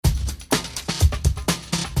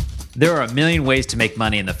There are a million ways to make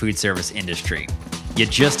money in the food service industry. You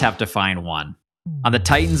just have to find one. On the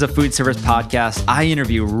Titans of Food Service podcast, I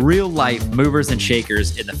interview real-life movers and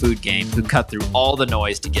shakers in the food game who cut through all the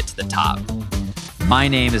noise to get to the top. My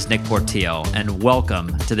name is Nick Portillo, and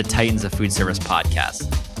welcome to the Titans of Food Service podcast.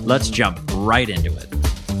 Let's jump right into it.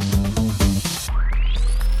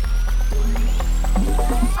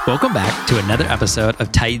 Welcome back to another episode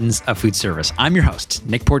of Titans of Food Service. I'm your host,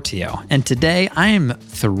 Nick Portillo, and today I am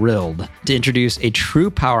thrilled to introduce a true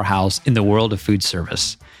powerhouse in the world of food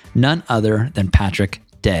service, none other than Patrick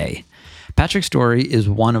Day. Patrick's story is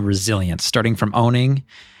one of resilience, starting from owning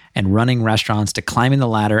and running restaurants to climbing the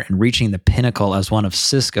ladder and reaching the pinnacle as one of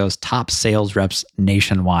Sysco's top sales reps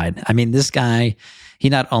nationwide. I mean, this guy, he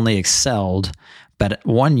not only excelled, but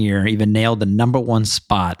 1 year even nailed the number one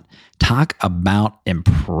spot. Talk about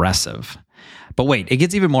impressive. But wait, it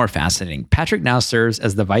gets even more fascinating. Patrick now serves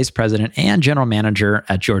as the vice president and general manager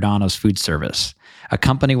at Jordano's Foodservice, a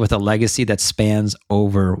company with a legacy that spans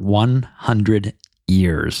over 100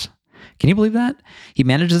 years. Can you believe that? He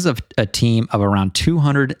manages a team of around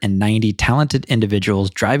 290 talented individuals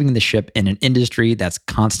driving the ship in an industry that's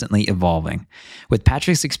constantly evolving. With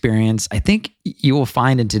Patrick's experience, I think you will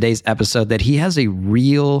find in today's episode that he has a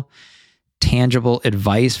real tangible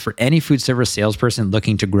advice for any food service salesperson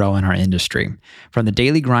looking to grow in our industry. From the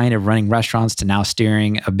daily grind of running restaurants to now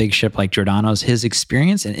steering a big ship like Jordano's, his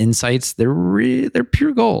experience and insights, they're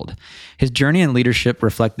pure gold. His journey and leadership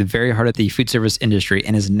reflect the very heart of the food service industry,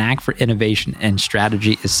 and his knack for innovation and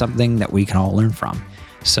strategy is something that we can all learn from.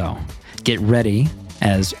 So get ready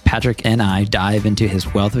as Patrick and I dive into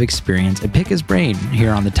his wealth of experience and pick his brain here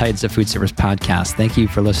on the Titans of Food Service podcast. Thank you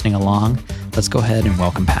for listening along. Let's go ahead and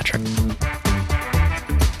welcome Patrick.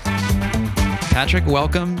 Patrick,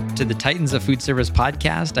 welcome to the Titans of Food Service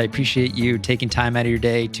podcast. I appreciate you taking time out of your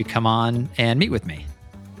day to come on and meet with me.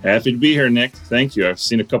 Happy to be here, Nick. Thank you. I've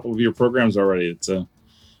seen a couple of your programs already. It's a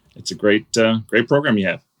great program you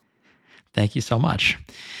have. Thank you so much.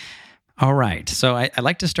 All right. So I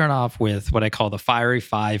like to start off with what I call the Fiery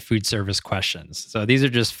 5 food service questions. So these are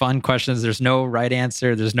just fun questions. There's no right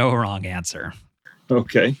answer. There's no wrong answer.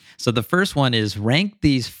 Okay. So the first one is rank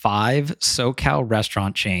these 5 SoCal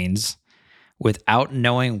restaurant chains without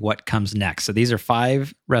knowing what comes next. So these are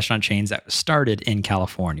 5 restaurant chains that started in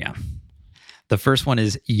California. The first one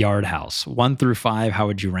is Yard House. 1 through 5, how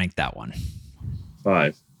would you rank that one?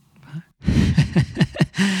 5.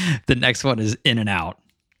 The next one is In-N-Out.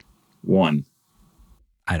 1.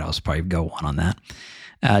 I'd also probably go 1 on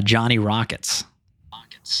that. Johnny Rockets.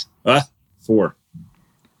 4.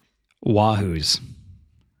 Wahoo's.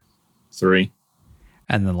 3.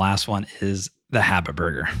 And the last one is the Habit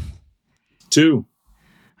Burger. 2.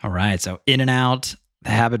 All right. So In-N-Out, the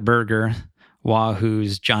Habit Burger,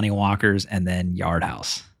 Wahoo's, Johnny Walker's, and then Yard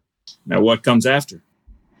House. Now what comes after?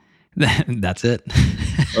 That's it.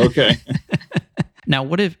 Okay. Now,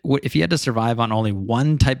 what if you had to survive on only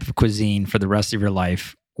one type of cuisine for the rest of your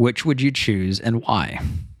life? Which would you choose and why?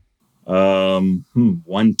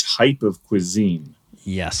 One type of cuisine.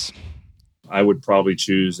 Yes. I would probably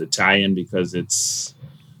choose Italian because it's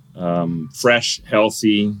fresh,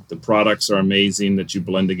 healthy. The products are amazing that you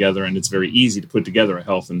blend together, and it's very easy to put together a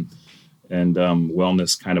health and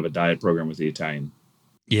wellness kind of a diet program with the Italian.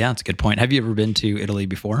 Yeah, that's a good point. Have you ever been to Italy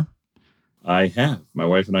before? I have. My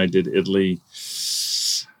wife and I did Italy,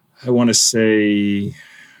 I want to say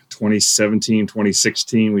 2017,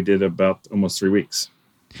 2016. We did about almost 3 weeks.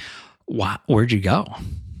 Wow. Where'd you go?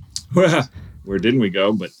 Well, where didn't we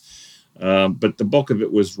go? But the bulk of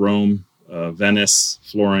it was Rome, Venice,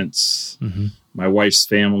 Florence. Mm-hmm. My wife's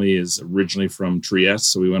family is originally from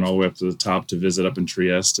Trieste, so we went all the way up to the top to visit up in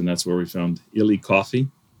Trieste, and that's where we found Illy coffee.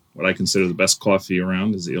 What I consider the best coffee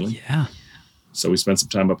around is Illy. Yeah. So we spent some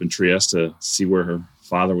time up in Trieste to see where her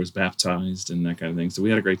father was baptized and that kind of thing. So we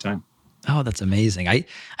had a great time. Oh, that's amazing.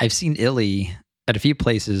 I've seen Illy at a few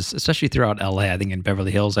places, especially throughout LA. I think in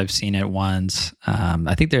Beverly Hills, I've seen it once.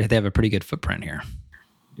 I think they have a pretty good footprint here.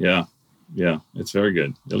 Yeah. It's very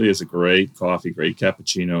good. Illy is a great coffee, great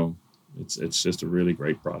cappuccino. It's just a really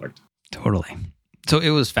great product. Totally. So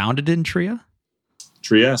it was founded in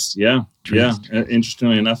Trieste, yeah. Trieste. Yeah.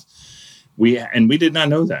 Interestingly enough, we did not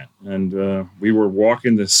know that. And we were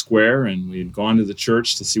walking the square, and we had gone to the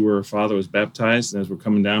church to see where her father was baptized. And as we're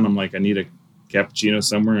coming down, I'm like, I need a cappuccino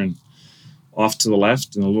somewhere. And off to the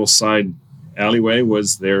left in a little side alleyway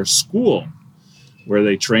was their school, where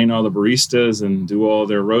they train all the baristas and do all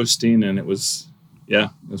their roasting. And it was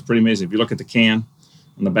pretty amazing. If you look at the can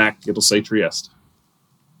on the back, it'll say Trieste.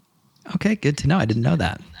 Okay, good to know. I didn't know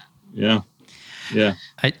that. Yeah. Yeah.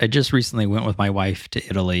 I just recently went with my wife to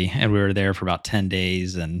Italy, and we were there for about 10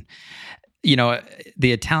 days. And,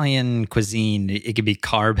 the Italian cuisine, it can be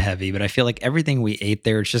carb heavy, but I feel like everything we ate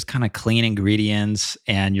there, it's just kind of clean ingredients.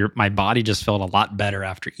 And my body just felt a lot better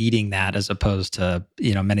after eating that as opposed to,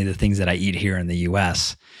 many of the things that I eat here in the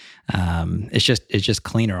US. It's just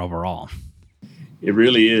cleaner overall. It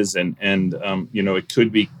really is. And I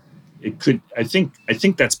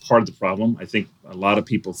think that's part of the problem. I think a lot of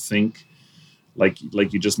people think, like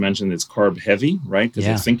you just mentioned, it's carb heavy, right? Because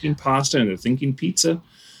they're thinking pasta and they're thinking pizza.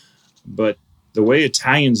 But the way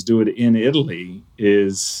Italians do it in Italy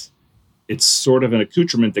is it's sort of an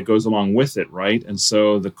accoutrement that goes along with it, right? And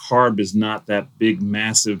so the carb is not that big,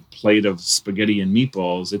 massive plate of spaghetti and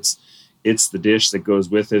meatballs. It's the dish that goes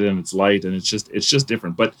with it, and it's light, and it's just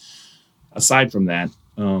different. But aside from that,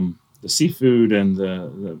 the seafood and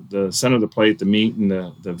the center of the plate, the meat and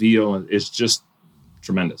the veal, is just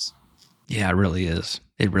tremendous. Yeah, it really is.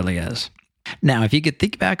 It really is. Now, if you could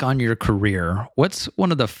think back on your career, what's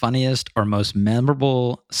one of the funniest or most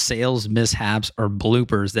memorable sales mishaps or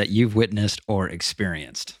bloopers that you've witnessed or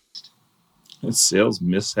experienced? A sales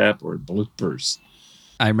mishap or bloopers?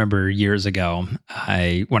 I remember years ago,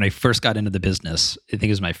 when I first got into the business, I think it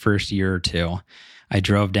was my first year or two, I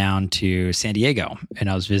drove down to San Diego and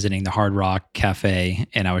I was visiting the Hard Rock Cafe,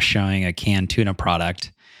 and I was showing a canned tuna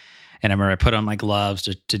product. And I remember I put on my gloves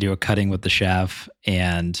to do a cutting with the chef,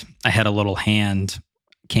 and I had a little hand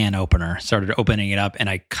can opener, started opening it up, and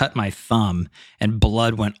I cut my thumb, and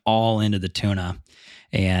blood went all into the tuna.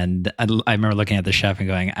 And I remember looking at the chef and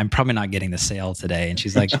going, I'm probably not getting the sale today. And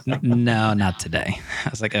she's like, no, not today. I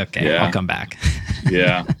was like, okay, I'll come back.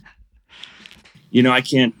 Yeah. I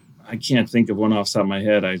can't think of one off the top of my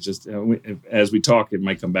head. I just, as we talk, it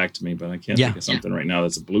might come back to me, but I can't think of something right now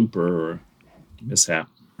that's a blooper or mishap.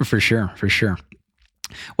 For sure.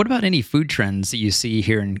 What about any food trends that you see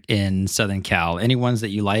here in Southern Cal? Any ones that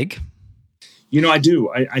you like? I do.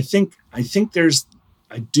 I think I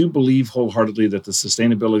do believe wholeheartedly that the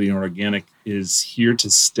sustainability and organic is here to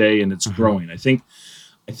stay, and it's growing. I think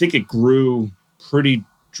it grew pretty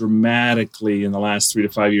dramatically in the last 3 to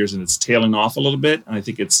 5 years, and it's tailing off a little bit. And I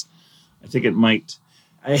think it might.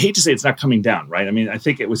 I hate to say it's not coming down, right? I mean, I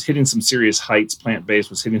think it was hitting some serious heights. Plant-based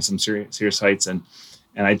was hitting some serious heights, and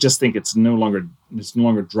I just think it's no longer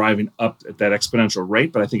driving up at that exponential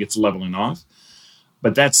rate, but I think it's leveling off.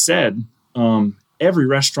 But that said, every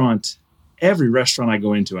restaurant I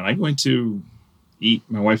go into, and I go into eat,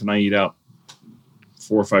 my wife and I eat out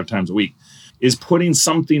 4 or 5 times a week, is putting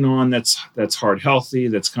something on that's heart healthy,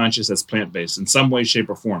 that's conscious, that's plant-based in some way, shape,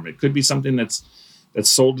 or form. It could be something that's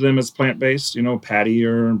sold to them as plant-based, patty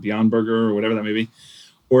or Beyond Burger or whatever that may be.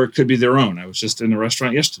 Or it could be their own. I was just in a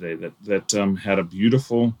restaurant yesterday that had a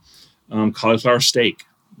beautiful cauliflower steak,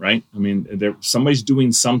 right? I mean, somebody's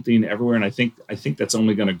doing something everywhere, and I think that's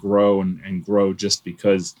only going to grow and grow just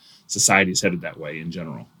because society is headed that way in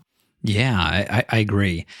general. Yeah, I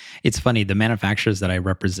agree. It's funny, the manufacturers that I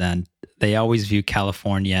represent, they always view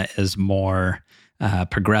California as more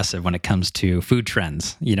progressive when it comes to food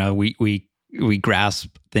trends. We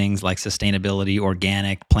grasp things like sustainability,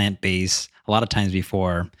 organic, plant-based, a lot of times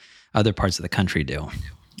before other parts of the country do.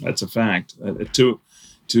 That's a fact. To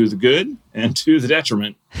the good and to the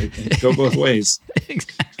detriment. It go both ways.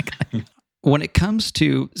 Exactly. When it comes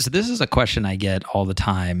to, so this is a question I get all the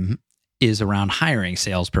time, is around hiring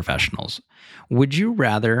sales professionals. Would you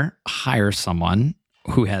rather hire someone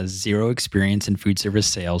who has zero experience in food service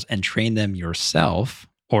sales and train them yourself,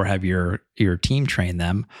 or have your team train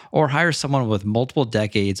them, or hire someone with multiple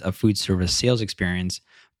decades of food service sales experience,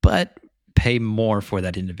 but pay more for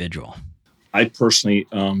that individual? I personally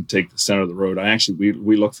take the center of the road.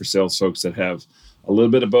 We look for sales folks that have a little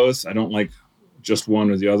bit of both. I don't like just one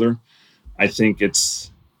or the other. I think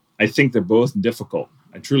they're both difficult.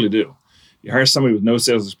 I truly do. You hire somebody with no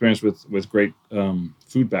sales experience with great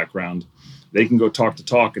food background, they can go talk to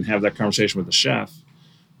talk and have that conversation with the chef,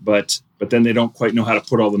 but then they don't quite know how to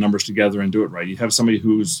put all the numbers together and do it right. You have somebody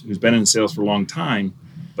who's been in sales for a long time,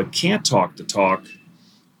 but can't talk to talk.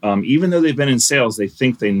 Even though they've been in sales, they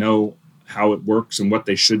think they know how it works and what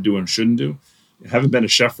they should do and shouldn't do. Having been a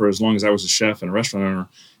chef for as long as I was a chef and a restaurant owner,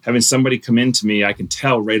 having somebody come into me, I can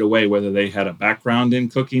tell right away whether they had a background in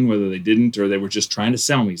cooking, whether they didn't, or they were just trying to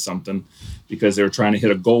sell me something because they were trying to hit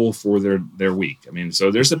a goal for their week. I mean,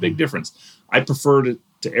 so there's a big difference. I prefer to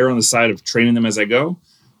err on the side of training them as I go,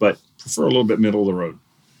 but prefer a little bit middle of the road.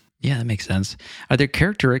 Yeah, that makes sense. Are there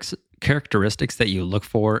characteristics that you look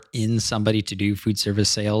for in somebody to do food service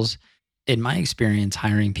sales? In my experience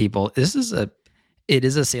hiring people, it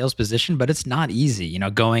is a sales position, but it's not easy,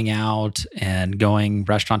 going out and going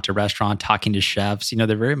restaurant to restaurant, talking to chefs.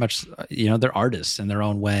 They're very much, they're artists in their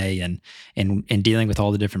own way, and dealing with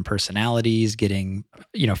all the different personalities, getting,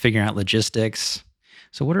 figuring out logistics.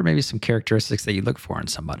 So what are maybe some characteristics that you look for in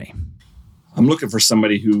somebody? I'm looking for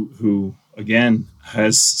somebody who again,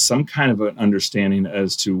 has some kind of an understanding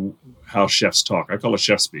as to how chefs talk. I call it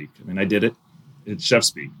chef speak. I mean, I did it. It's chef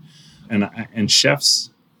speak. And chefs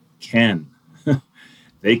can.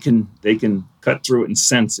 They can cut through it and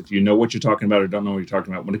sense if you know what you're talking about or don't know what you're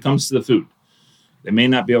talking about. When it comes to the food, they may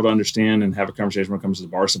not be able to understand and have a conversation when it comes to the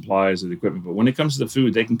bar supplies or the equipment, but when it comes to the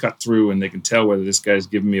food, they can cut through and they can tell whether this guy's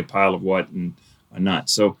giving me a pile of what and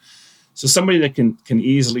not. So somebody that can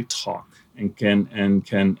easily talk and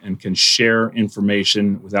can share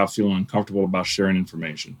information without feeling uncomfortable about sharing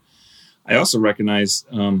information. I also recognize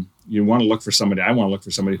you want to look for somebody. I want to look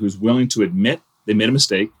for somebody who's willing to admit they made a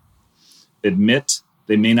mistake, admit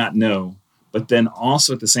they may not know, but then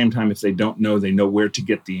also at the same time, if they don't know, they know where to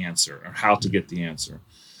get the answer or how to get the answer.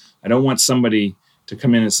 I don't want somebody to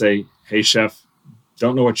come in and say, "Hey, chef,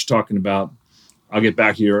 don't know what you're talking about. I'll get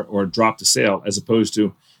back here," or drop the sale, as opposed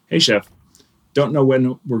to, "Hey, chef, don't know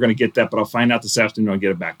when we're going to get that, but I'll find out this afternoon. I'll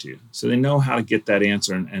get it back to you." So they know how to get that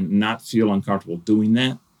answer and not feel uncomfortable doing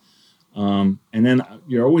that. And then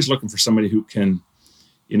you're always looking for somebody who can,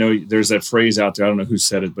 there's that phrase out there. I don't know who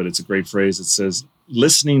said it, but it's a great phrase. It says,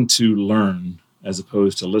 listening to learn as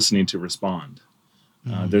opposed to listening to respond.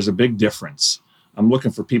 There's a big difference. I'm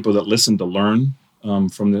looking for people that listen to learn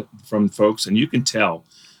from folks. And you can tell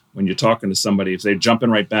when you're talking to somebody, if they're jumping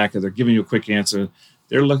right back or they're giving you a quick answer,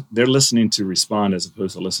 they're listening to respond as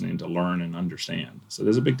opposed to listening to learn and understand. So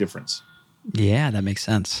there's a big difference. Yeah, that makes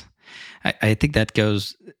sense. I think that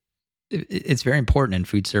goes... It's very important in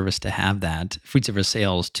food service to have that, food service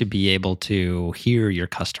sales, to be able to hear your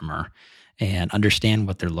customer and understand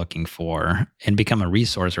what they're looking for and become a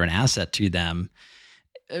resource or an asset to them.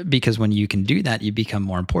 Because when you can do that, you become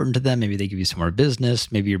more important to them. Maybe they give you some more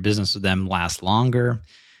business. Maybe your business with them lasts longer.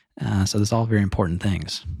 So there's all very important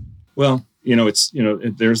things. Well,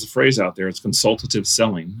 there's a phrase out there. It's consultative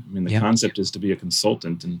selling. I mean, the concept is to be a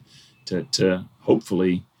consultant and to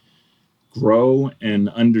hopefully grow and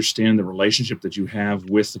understand the relationship that you have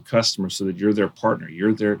with the customer so that you're their partner.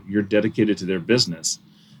 You're dedicated to their business,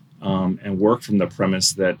 and work from the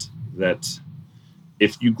premise that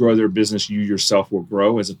if you grow their business, you yourself will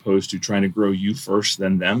grow, as opposed to trying to grow you first,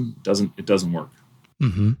 then them. It doesn't work.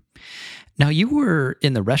 Mm-hmm. Now, you were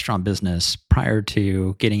in the restaurant business prior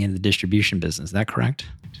to getting into the distribution business. Is that correct?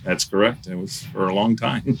 That's correct. It was for a long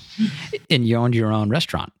time. And you owned your own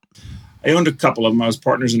restaurant. I owned a couple of them. I was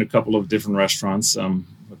partners in a couple of different restaurants, a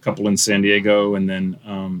couple in San Diego and then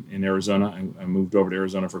in Arizona. I moved over to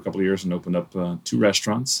Arizona for a couple of years and opened up 2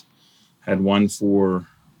 restaurants. Had one for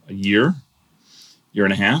a year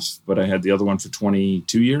and a half, but I had the other one for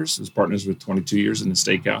 22 years. I was partners with 22 years in the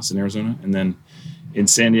steakhouse in Arizona. And then in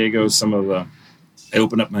San Diego, I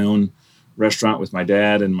opened up my own restaurant with my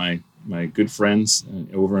dad and my good friends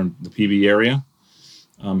over in the PV area.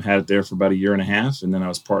 Had it there for about a year and a half, and then I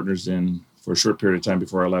was partners for a short period of time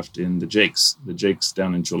before I left in the Jake's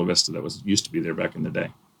down in Chula Vista that used to be there back in the day.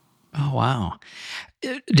 Oh, wow.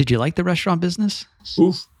 Did you like the restaurant business?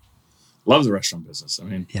 Oof. Love the restaurant business. I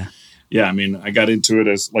mean, yeah. I mean, I got into it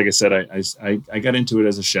as, like I said, I got into it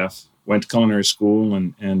as a chef, went to culinary school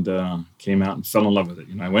and came out and fell in love with it.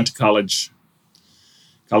 I went to college.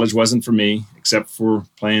 College wasn't for me, except for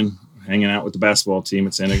hanging out with the basketball team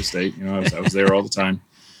at San Diego State. I was there all the time.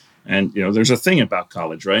 And, there's a thing about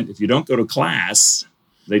college, right? If you don't go to class,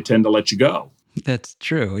 they tend to let you go. That's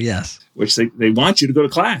true, yes. Which they want you to go to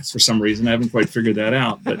class for some reason. I haven't quite figured that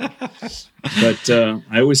out. But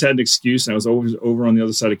I always had an excuse. And I was always over on the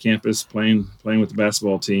other side of campus playing with the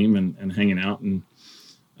basketball team and hanging out. And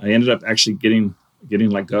I ended up actually getting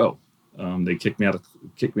let go. They kicked me out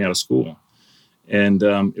of school. And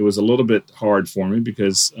it was a little bit hard for me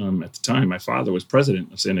because at the time, my father was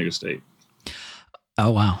president of San Diego State.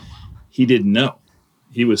 Oh, wow. He didn't know.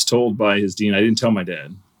 He was told by his dean. I didn't tell my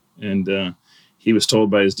dad. And he was told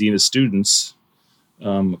by his dean of students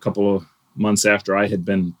a couple of months after I had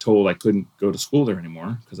been told I couldn't go to school there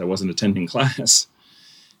anymore because I wasn't attending class.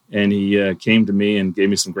 And he came to me and gave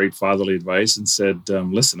me some great fatherly advice and said,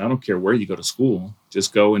 listen, I don't care where you go to school.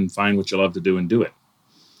 Just go and find what you love to do and do it.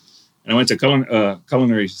 And I went to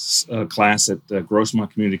culinary class at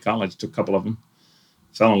Grossmont Community College, took a couple of them,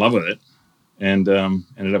 fell in love with it, and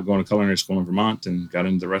ended up going to culinary school in Vermont and got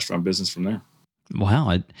into the restaurant business from there.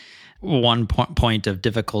 Wow. One point of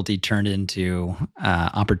difficulty turned into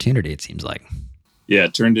opportunity, it seems like. Yeah,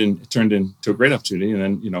 it turned into a great opportunity. And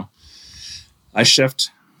then, I chefed,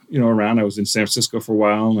 around. I was in San Francisco for a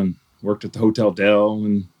while and worked at the Hotel Del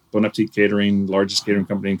and Bon Appetit Catering, largest catering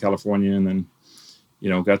company in California. And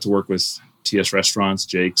then, got to work with TS Restaurants,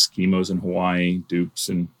 Jake's, Chemo's in Hawaii, Duke's,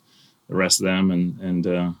 and the rest of them. And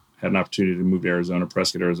had an opportunity to move to Arizona,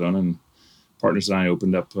 Prescott, Arizona. And partners and I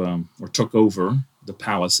opened up or took over the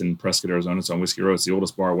Palace in Prescott, Arizona. It's on Whiskey Road. It's the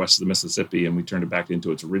oldest bar west of the Mississippi. And we turned it back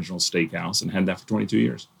into its original steakhouse and had that for 22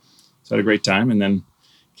 years. So I had a great time. And then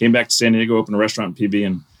came back to San Diego, opened a restaurant in PB,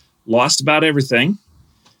 and lost about everything.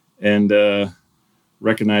 And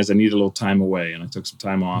recognized I needed a little time away. And I took some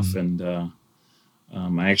time off. And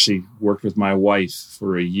I actually worked with my wife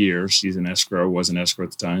for a year. She's in escrow, was in escrow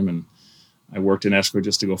at the time. And I worked in escrow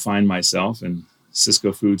just to go find myself. And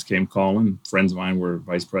Cisco Foods came calling. Friends of mine were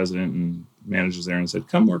vice president and managers there and said,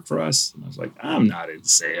 come work for us. And I was like, I'm not in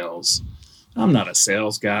sales. I'm not a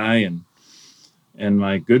sales guy. And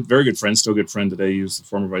my very good friend, still good friend today, he was the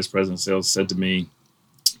former vice president of sales, said to me,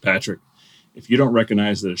 Patrick, if you don't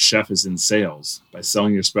recognize that a chef is in sales by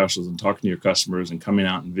selling your specials and talking to your customers and coming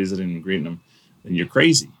out and visiting and greeting them, then you're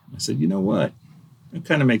crazy. I said, you know what? It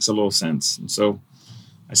kind of makes a little sense. And so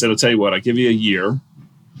I said, I'll tell you what, I'll give you a year.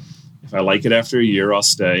 If I like it after a year, I'll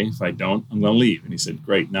stay. If I don't, I'm going to leave. And he said,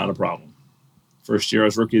 great, not a problem. First year, I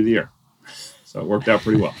was rookie of the year. So it worked out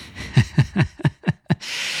pretty well.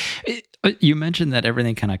 You mentioned that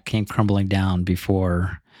everything kind of came crumbling down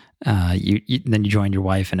before then you joined your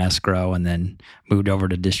wife in escrow and then moved over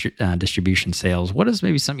to distribution sales. What is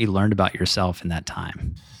maybe something you learned about yourself in that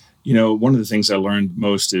time? One of the things I learned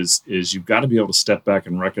most is you've got to be able to step back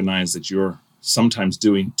and recognize that you're sometimes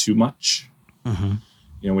doing too much.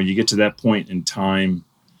 Mm-hmm. When you get to that point in time,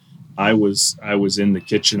 I was in the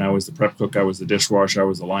kitchen. I was the prep cook. I was the dishwasher. I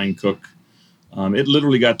was the line cook. It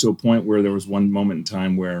literally got to a point where there was one moment in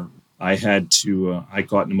time where I had to, I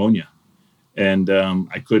caught pneumonia and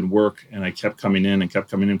I couldn't work, and I kept coming in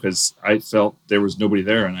because I felt there was nobody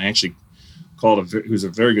there. And I actually called who's a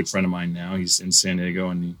very good friend of mine now. He's in San Diego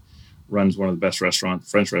and he runs one of the best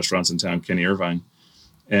French restaurants in town, Kenny Irvine.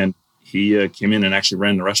 And he came in and actually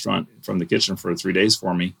ran the restaurant from the kitchen for 3 days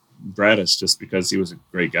for me, gratis, just because he was a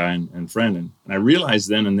great guy and friend. And I realized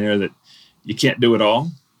then and there that you can't do it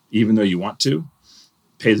all, even though you want to.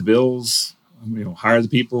 Pay the bills, hire the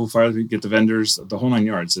people, get the vendors, the whole nine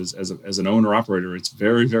yards. As an owner-operator, it's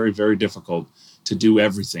very, very, very difficult to do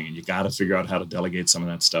everything. And you got to figure out how to delegate some of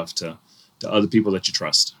that stuff to other people that you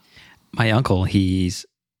trust. My uncle, he's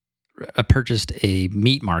purchased a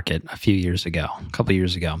meat market a couple of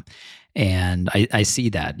years ago. And I see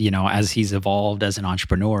that, as he's evolved as an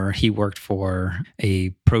entrepreneur, he worked for a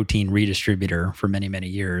protein redistributor for many, many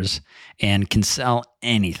years and can sell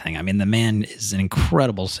anything. I mean, the man is an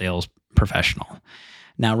incredible sales professional.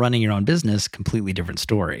 Now, running your own business, completely different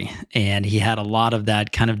story. And he had a lot of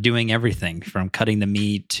that kind of doing everything from cutting the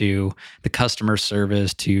meat to the customer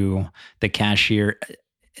service to the cashier.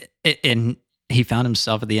 And he found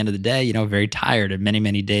himself at the end of the day, very tired of many,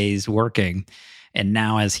 many days working. And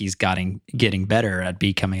now as he's getting better at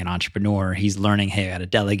becoming an entrepreneur, he's learning, hey, I got to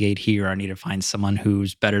delegate here. I need to find someone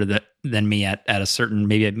who's better than me at a certain,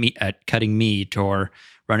 maybe at cutting meat or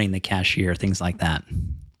running the cashier, things like that.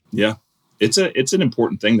 Yeah. It's an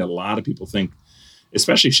important thing that a lot of people think,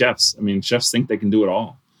 especially chefs. I mean, chefs think they can do it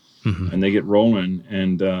all. Mm-hmm. And they get rolling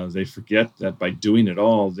and they forget that by doing it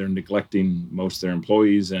all, they're neglecting most of their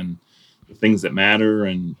employees and the things that matter.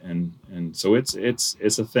 And so it's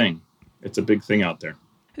a thing. It's a big thing out there.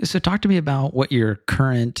 So talk to me about what your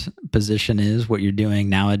current position is, what you're doing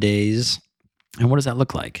nowadays, and what does that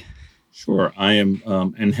look like? Sure. I am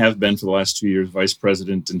and have been for the last 2 years vice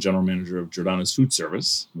president and general manager of Jordano's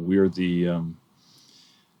Foodservice. We're the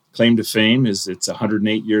claim to fame is it's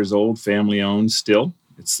 108 years old, family owned still.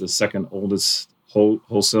 It's the second oldest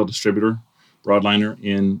wholesale distributor, broadliner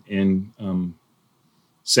in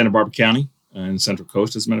Santa Barbara County and Central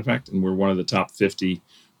Coast, as a matter of fact. And we're one of the top 50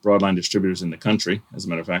 broadline distributors in the country, as a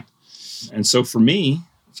matter of fact. And so for me,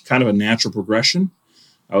 it's kind of a natural progression.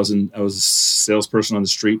 I was a salesperson on the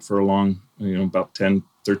street for a long, about 10,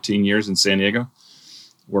 13 years in San Diego.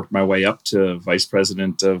 Worked my way up to vice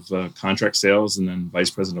president of contract sales and then vice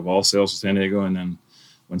president of all sales for San Diego. And then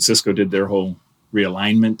when Cisco did their whole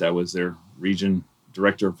realignment, I was their region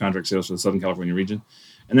director of contract sales for the Southern California region.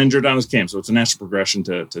 And then Jordano's came. So it's a natural progression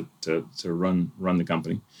to run the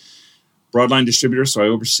company. Broadline distributor, so I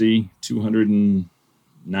oversee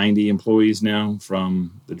 290 employees now,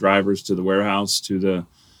 from the drivers to the warehouse to the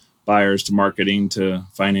buyers to marketing to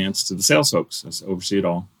finance to the sales folks. I oversee it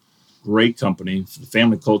all. Great company. The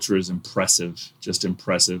family culture is impressive, just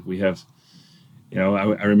impressive. We have,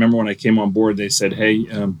 I remember when I came on board, they said, hey,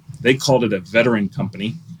 they called it a veteran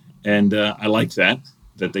company. And I like that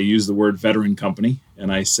they use the word veteran company.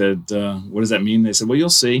 And I said, what does that mean? They said, well, you'll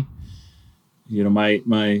see. You know,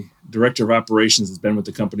 my director of operations has been with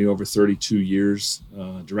the company over 32 years.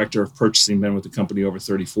 Director of purchasing been with the company over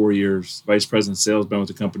 34 years. Vice president of sales been with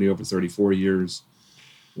the company over 34 years.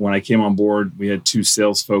 When I came on board, we had 2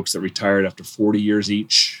 sales folks that retired after 40 years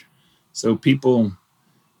each. So people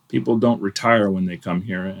don't retire when they come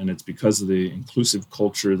here, and it's because of the inclusive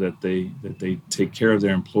culture that they take care of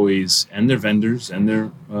their employees and their vendors and their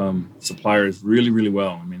suppliers really, really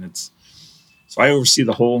well. I mean, so I oversee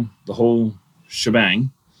the whole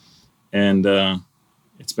shebang, and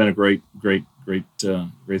it's been a great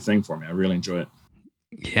thing for me. I really enjoy it.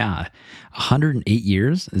 Yeah. 108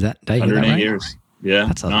 years? Did I hear that 108 right? years. Yeah.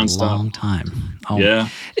 That's a nonstop. long time. Oh, yeah.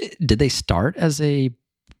 Did they start as a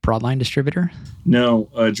broadline distributor? No.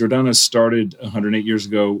 Jordano started 108 years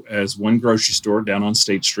ago as one grocery store down on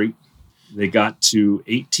State Street. They got to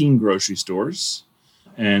 18 grocery stores.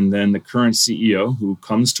 And then the current CEO, who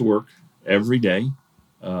comes to work every day,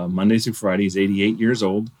 Monday through Friday, he's 88 years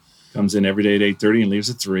old, comes in every day at 8:30 and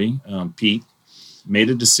leaves at 3. Pete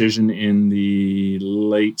made a decision in the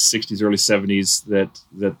late 60s, early 70s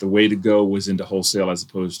that the way to go was into wholesale as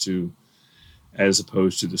opposed to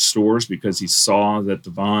the stores, because he saw that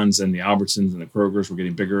the Vons and the Albertsons and the Krogers were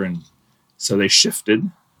getting bigger, and so they shifted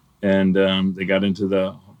and they got into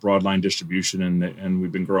the broadline distribution, and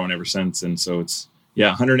we've been growing ever since. And so it's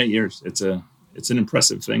 108 years. It's an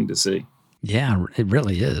impressive thing to see. Yeah, it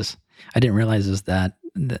really is. I didn't realize that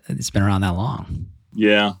it's been around that long.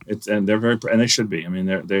 Yeah, and they should be. I mean,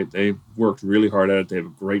 they've worked really hard at it. They have a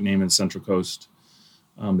great name in the Central Coast.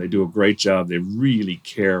 They do a great job. They really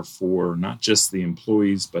care for not just the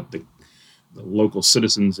employees, but the local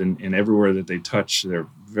citizens in everywhere that they touch. They're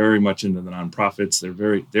very much into the nonprofits.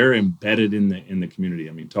 They're embedded in the community.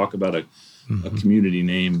 I mean, talk about a community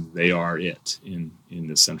name. They are it in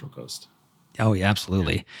the Central Coast. Oh, yeah,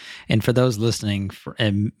 absolutely. And for those listening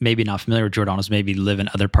and maybe not familiar with Jordano's, maybe live in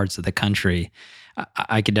other parts of the country,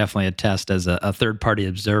 I could definitely attest as a third-party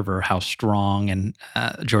observer how strong and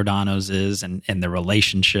Jordano's is, and the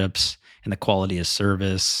relationships and the quality of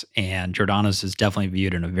service. And Jordano's is definitely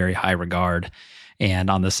viewed in a very high regard. And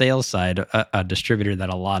on the sales side, a distributor that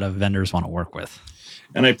a lot of vendors want to work with.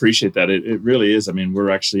 And I appreciate that. It really is. I mean,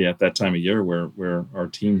 we're actually at that time of year where our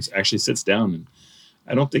teams actually sits down, and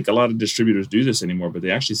I don't think a lot of distributors do this anymore, but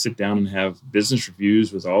they actually sit down and have business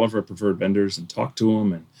reviews with all of our preferred vendors and talk to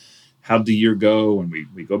them and how'd the year go? And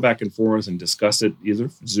we go back and forth and discuss it either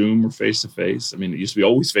Zoom or face-to-face. I mean, it used to be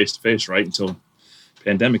always face-to-face, right, until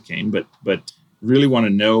pandemic came, but really want to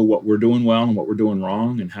know what we're doing well and what we're doing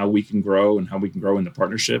wrong and how we can grow in the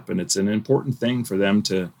partnership. And it's an important thing for them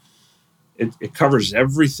to, it covers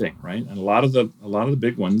everything, right? And a lot of the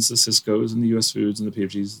big ones, the Cisco's and the US Foods and the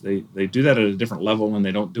PFGs, they do that at a different level, and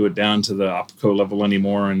they don't do it down to the OPCO level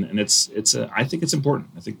anymore. And I think it's important.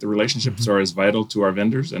 I think the relationships are as vital to our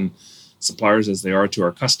vendors and suppliers as they are to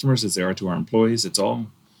our customers, as they are to our employees.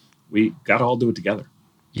 We got to all do it together.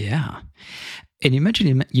 Yeah. And you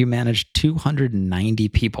mentioned you managed 290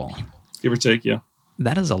 people. Give or take, yeah.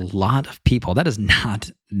 That is a lot of people. That is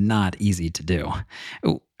not easy to do.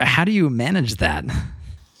 How do you manage that?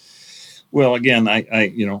 Well, again,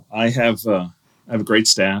 I have a great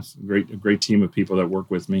staff, a great team of people that work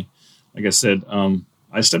with me. Like I said,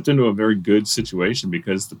 I stepped into a very good situation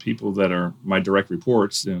because the people that are my direct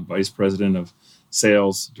reports, the vice president of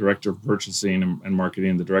sales, director of purchasing and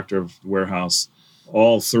marketing, the director of the warehouse,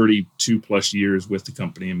 all 32 plus years with the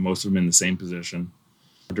company, and most of them in the same position.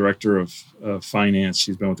 Director of finance,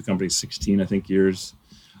 she's been with the company 16, I think, years.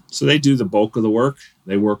 So they do the bulk of the work.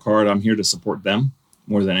 They work hard. I'm here to support them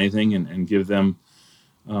more than anything and give them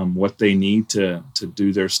what they need to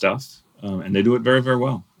do their stuff. And they do it very, very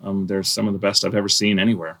well. They're some of the best I've ever seen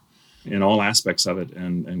anywhere in all aspects of it.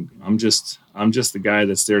 And I'm just the guy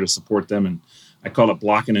that's there to support them. And I call it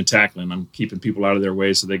blocking and tackling. I'm keeping people out of their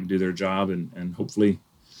way so they can do their job and hopefully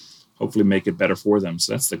make it better for them.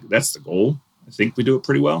 So that's the goal. I think we do it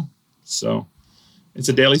pretty well. So it's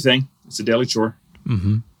a daily thing. It's a daily chore.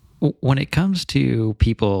 Mm-hmm. When it comes to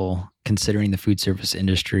people considering the food service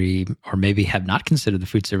industry, or maybe have not considered the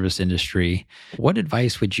food service industry, what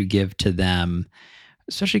advice would you give to them,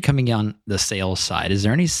 especially coming on the sales side? Is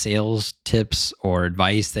there any sales tips or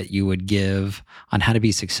advice that you would give on how to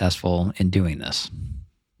be successful in doing this?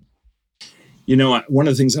 You know, one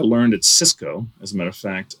of the things I learned at Cisco, as a matter of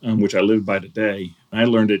fact, which I live by today, I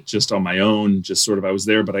learned it just on my own, just sort of, I was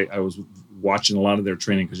there, but I was watching a lot of their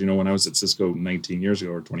training because, when I was at Cisco 19 years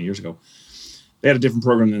ago or 20 years ago, they had a different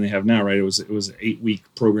program than they have now, right? It was an 8-week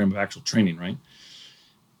program of actual training, right?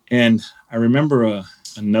 And I remember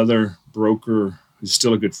another broker who's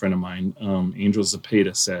still a good friend of mine, Angel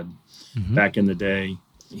Zapata, said back in the day.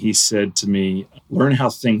 He said to me, learn how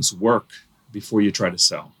things work before you try to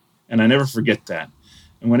sell. And I never forget that.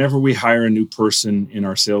 And whenever we hire a new person in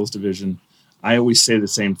our sales division, I always say the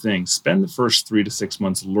same thing. Spend the first 3 to 6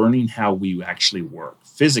 months learning how we actually work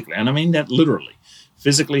physically. And I mean that literally.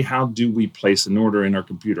 Physically, how do we place an order in our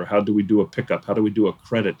computer? How do we do a pickup? How do we do a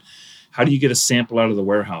credit? How do you get a sample out of the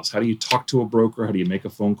warehouse? How do you talk to a broker? How do you make a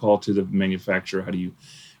phone call to the manufacturer? How do you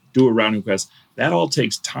do a routing request? That all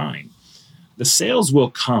takes time. The sales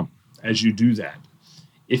will come as you do that.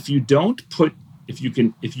 If you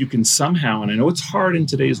can somehow, and I know it's hard in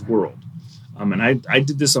today's world, and I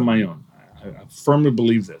did this on my own. I firmly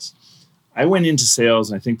believe this. I went into sales,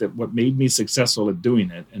 and I think that what made me successful at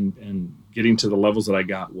doing it and getting to the levels that I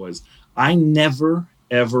got was I never,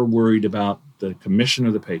 ever worried about the commission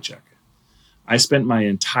or the paycheck. I spent my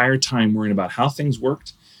entire time worrying about how things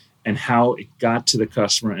worked and how it got to the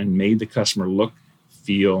customer and made the customer look,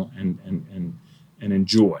 feel, and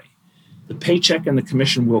enjoy. The paycheck and the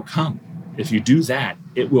commission will come. If you do that,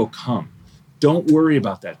 it will come. Don't worry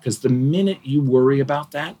about that, because the minute you worry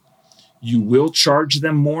about that, you will charge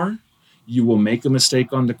them more. You will make a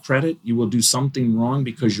mistake on the credit. You will do something wrong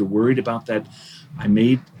because you're worried about that.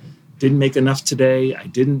 Didn't make enough today. I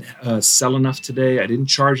didn't sell enough today. I didn't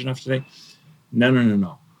charge enough today.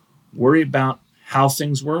 No. Worry about how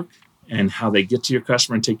things work and how they get to your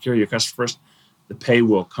customer and take care of your customer first. The pay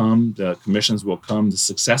will come. The commissions will come. The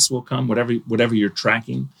success will come, whatever you're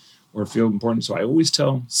tracking or feel important. So I always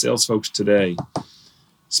tell sales folks today,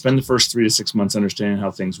 spend the first 3 to 6 months understanding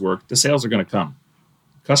how things work. The sales are going to come.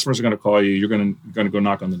 Customers are going to call you. You're going to go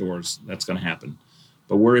knock on the doors. That's going to happen.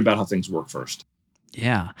 But worry about how things work first.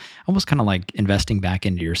 Yeah. Almost kind of like investing back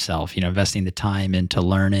into yourself, investing the time into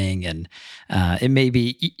learning. And it may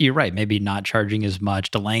be, you're right, maybe not charging as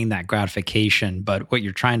much, delaying that gratification. But what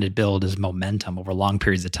you're trying to build is momentum over long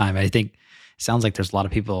periods of time. I think it sounds like there's a lot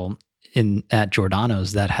of people at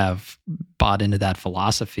Jordano's that have bought into that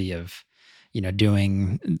philosophy of,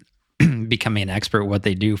 becoming an expert at what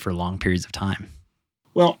they do for long periods of time.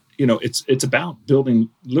 Well, it's about building,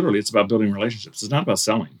 literally, it's about building relationships. It's not about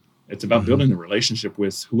selling. It's about building the relationship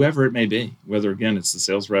with whoever it may be, whether, again, it's the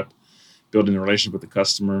sales rep, building the relationship with the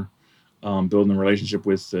customer, building the relationship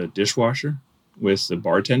with the dishwasher, with the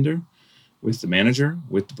bartender, with the manager,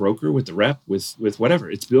 with the broker, with the rep, with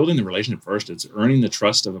whatever. It's building the relationship first. It's earning the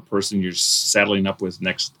trust of a person you're saddling up with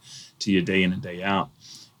next to you day in and day out.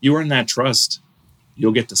 You earn that trust,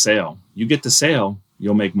 you'll get the sale. You get the sale,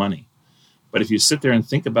 you'll make money. But if you sit there and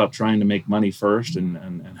think about trying to make money first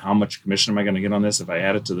and how much commission am I going to get on this if I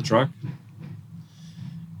add it to the truck,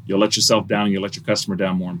 you'll let yourself down, you'll let your customer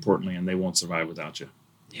down, more importantly, and they won't survive without you.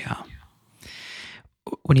 Yeah.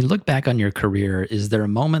 When you look back on your career, is there a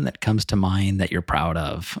moment that comes to mind that you're proud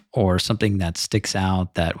of, or something that sticks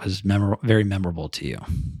out that was very memorable to you?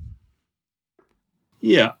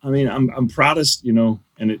 Yeah, I mean, I'm proudest,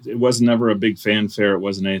 and it was never a big fanfare. It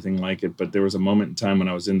wasn't anything like it, but there was a moment in time when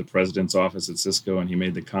I was in the president's office at Cisco, and he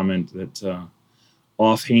made the comment that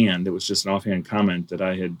offhand, it was just an offhand comment that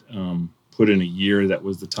I had put in a year that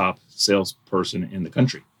was the top salesperson in the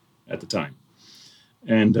country at the time.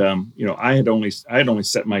 And, I had only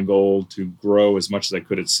set my goal to grow as much as I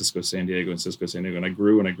could at Cisco San Diego, and I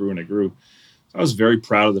grew and I grew and I grew. So I was very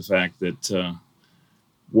proud of the fact that,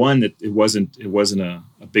 one, that it wasn't a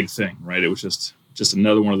big thing, right? It was just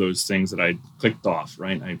another one of those things that I clicked off,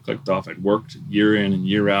 right? I'd worked year in and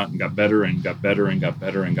year out and got better and got better and got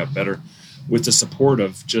better and got better with the support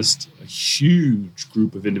of just a huge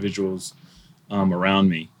group of individuals around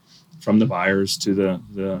me, from the buyers to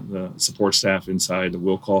the support staff inside, the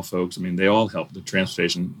will call folks. I mean, they all helped. The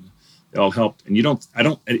transportation, they all helped. And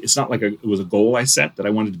it's not like it was a goal I set that I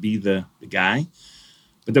wanted to be the guy.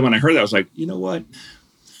 But then when I heard that, I was like, you know what?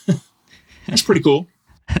 That's pretty cool.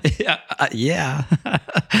 Yeah.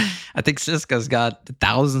 I think Cisco's got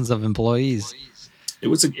thousands of employees. It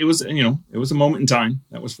was a moment in time.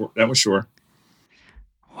 That was sure.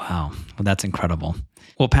 Wow. Well, that's incredible.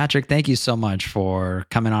 Well, Patrick, thank you so much for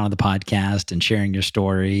coming on the podcast and sharing your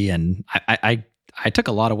story. And I took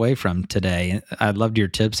a lot away from today. I loved your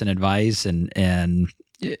tips and advice and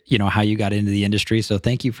how you got into the industry. So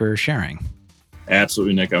thank you for sharing.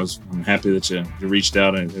 Absolutely, Nick. I'm happy that you reached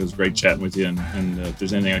out, and it was great chatting with you. And if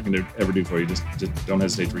there's anything I can ever do for you, just don't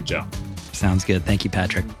hesitate to reach out. Sounds good. Thank you,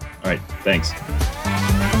 Patrick. All right. Thanks.